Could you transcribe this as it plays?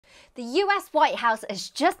The US White House has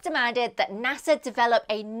just demanded that NASA develop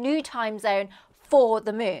a new time zone for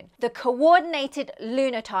the moon, the Coordinated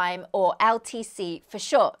Lunar Time, or LTC for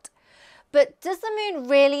short. But does the moon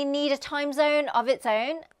really need a time zone of its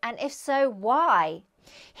own? And if so, why?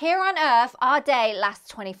 Here on Earth, our day lasts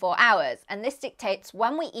 24 hours, and this dictates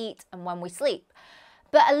when we eat and when we sleep.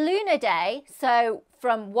 But a lunar day, so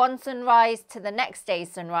from one sunrise to the next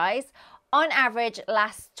day's sunrise, on average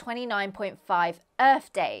lasts 29.5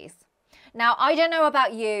 Earth days. Now, I don't know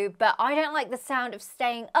about you, but I don't like the sound of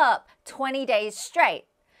staying up 20 days straight.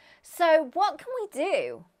 So what can we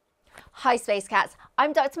do? Hi Space Cats,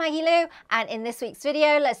 I'm Dr. Maggie Lou, and in this week's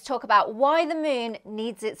video, let's talk about why the moon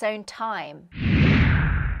needs its own time.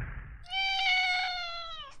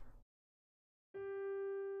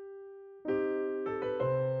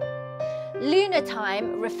 Lunar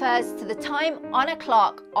time refers to the time on a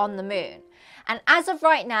clock on the moon. And as of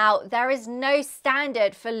right now, there is no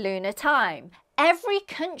standard for lunar time. Every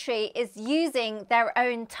country is using their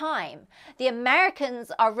own time. The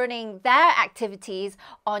Americans are running their activities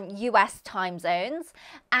on US time zones,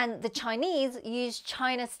 and the Chinese use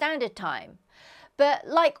China Standard Time. But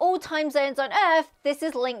like all time zones on Earth, this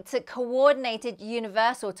is linked to Coordinated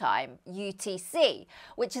Universal Time, UTC,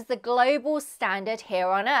 which is the global standard here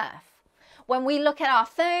on Earth. When we look at our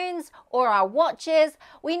phones or our watches,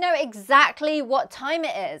 we know exactly what time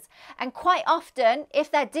it is. And quite often,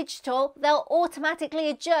 if they're digital, they'll automatically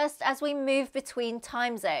adjust as we move between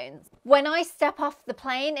time zones. When I step off the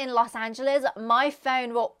plane in Los Angeles, my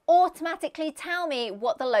phone will automatically tell me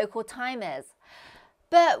what the local time is.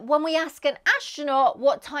 But when we ask an astronaut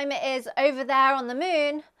what time it is over there on the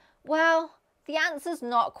moon, well, the answer's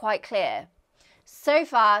not quite clear. So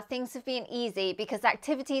far, things have been easy because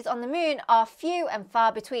activities on the moon are few and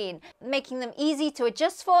far between, making them easy to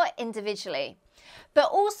adjust for individually.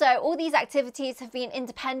 But also, all these activities have been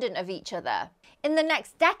independent of each other. In the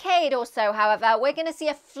next decade or so, however, we're going to see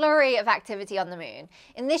a flurry of activity on the moon.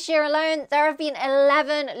 In this year alone, there have been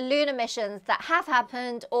 11 lunar missions that have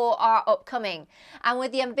happened or are upcoming. And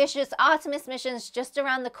with the ambitious Artemis missions just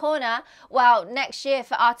around the corner, well, next year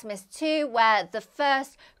for Artemis 2, where the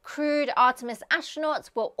first crewed Artemis astronauts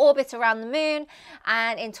will orbit around the moon,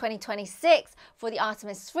 and in 2026 for the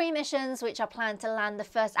Artemis 3 missions, which are planned to land the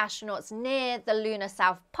first astronauts near the lunar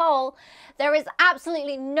South Pole, there is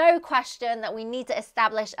absolutely no question that we need to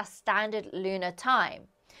establish a standard lunar time.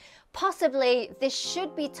 Possibly this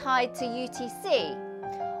should be tied to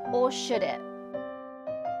UTC, or should it?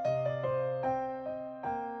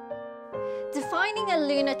 Defining a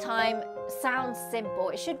lunar time sounds simple.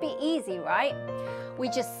 It should be easy, right? We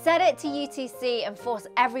just set it to UTC and force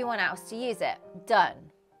everyone else to use it. Done.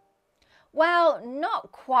 Well,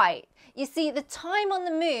 not quite. You see, the time on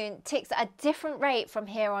the moon ticks at a different rate from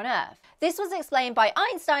here on Earth. This was explained by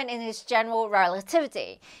Einstein in his general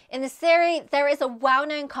relativity. In this theory, there is a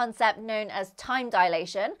well-known concept known as time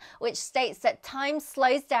dilation, which states that time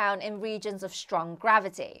slows down in regions of strong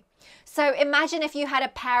gravity. So imagine if you had a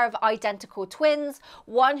pair of identical twins,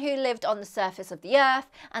 one who lived on the surface of the Earth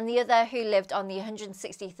and the other who lived on the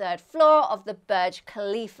 163rd floor of the Burj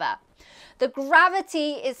Khalifa. The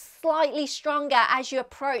gravity is slightly stronger as you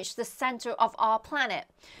approach the center of our planet.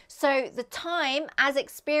 So the time, as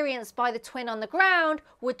experienced by the twin on the ground,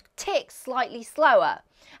 would tick slightly slower,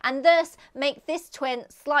 and thus make this twin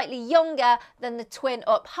slightly younger than the twin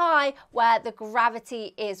up high, where the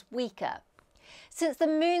gravity is weaker. Since the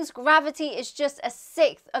moon's gravity is just a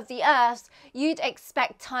sixth of the Earth's, you'd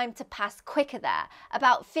expect time to pass quicker there,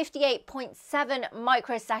 about 58.7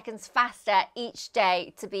 microseconds faster each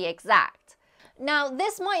day to be exact. Now,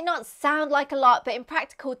 this might not sound like a lot, but in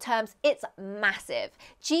practical terms, it's massive.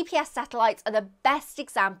 GPS satellites are the best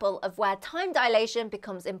example of where time dilation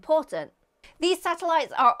becomes important. These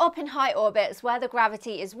satellites are up in high orbits where the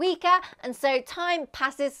gravity is weaker, and so time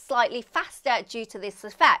passes slightly faster due to this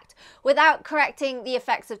effect. Without correcting the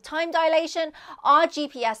effects of time dilation, our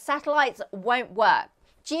GPS satellites won't work.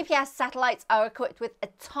 GPS satellites are equipped with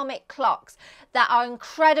atomic clocks that are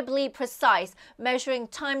incredibly precise, measuring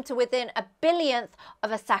time to within a billionth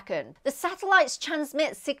of a second. The satellites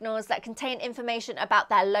transmit signals that contain information about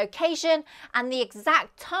their location and the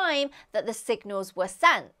exact time that the signals were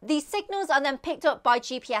sent. These signals are then picked up by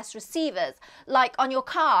GPS receivers, like on your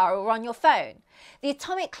car or on your phone. The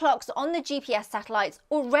atomic clocks on the GPS satellites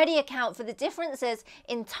already account for the differences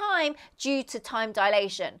in time due to time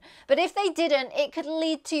dilation. But if they didn't, it could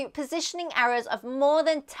lead to positioning errors of more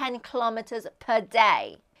than 10 kilometers per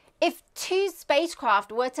day. If two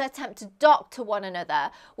spacecraft were to attempt to dock to one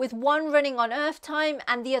another, with one running on Earth time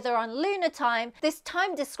and the other on lunar time, this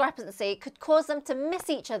time discrepancy could cause them to miss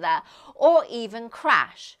each other or even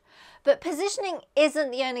crash. But positioning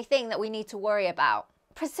isn't the only thing that we need to worry about.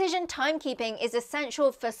 Precision timekeeping is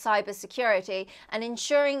essential for cybersecurity and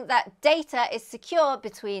ensuring that data is secure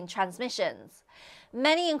between transmissions.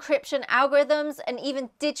 Many encryption algorithms and even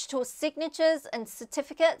digital signatures and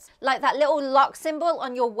certificates, like that little lock symbol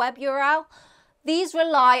on your web URL, these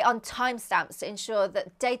rely on timestamps to ensure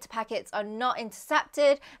that data packets are not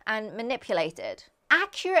intercepted and manipulated.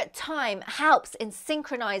 Accurate time helps in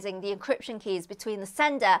synchronizing the encryption keys between the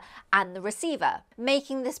sender and the receiver,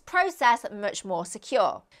 making this process much more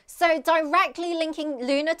secure. So directly linking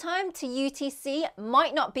lunar time to UTC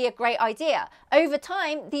might not be a great idea. Over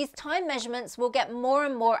time, these time measurements will get more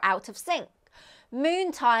and more out of sync.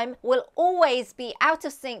 Moon time will always be out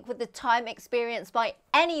of sync with the time experienced by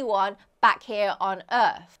anyone back here on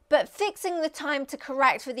Earth. But fixing the time to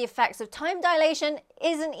correct for the effects of time dilation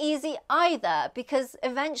isn't easy either, because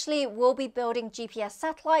eventually we'll be building GPS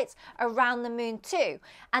satellites around the moon too,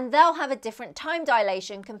 and they'll have a different time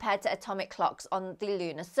dilation compared to atomic clocks on the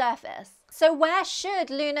lunar surface. So where should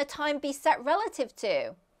lunar time be set relative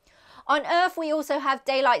to? On Earth, we also have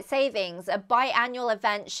daylight savings, a biannual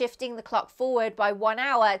event shifting the clock forward by 1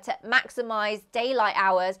 hour to maximize daylight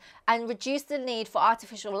hours and reduce the need for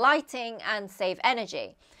artificial lighting and save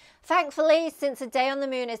energy. Thankfully, since a day on the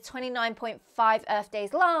moon is 29.5 Earth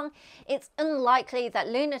days long, it's unlikely that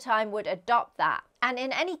lunar time would adopt that. And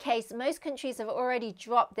in any case, most countries have already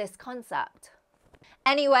dropped this concept.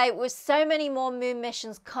 Anyway, with so many more moon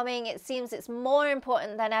missions coming, it seems it's more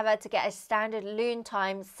important than ever to get a standard loon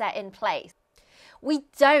time set in place. We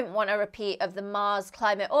don't want a repeat of the Mars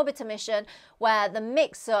Climate Orbiter mission, where the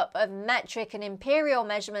mix-up of metric and imperial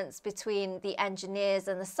measurements between the engineers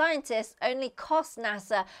and the scientists only cost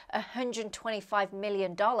NASA $125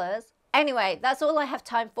 million. Anyway, that's all I have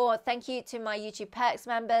time for. Thank you to my YouTube Perks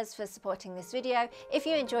members for supporting this video. If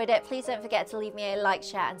you enjoyed it, please don't forget to leave me a like,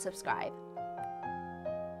 share and subscribe.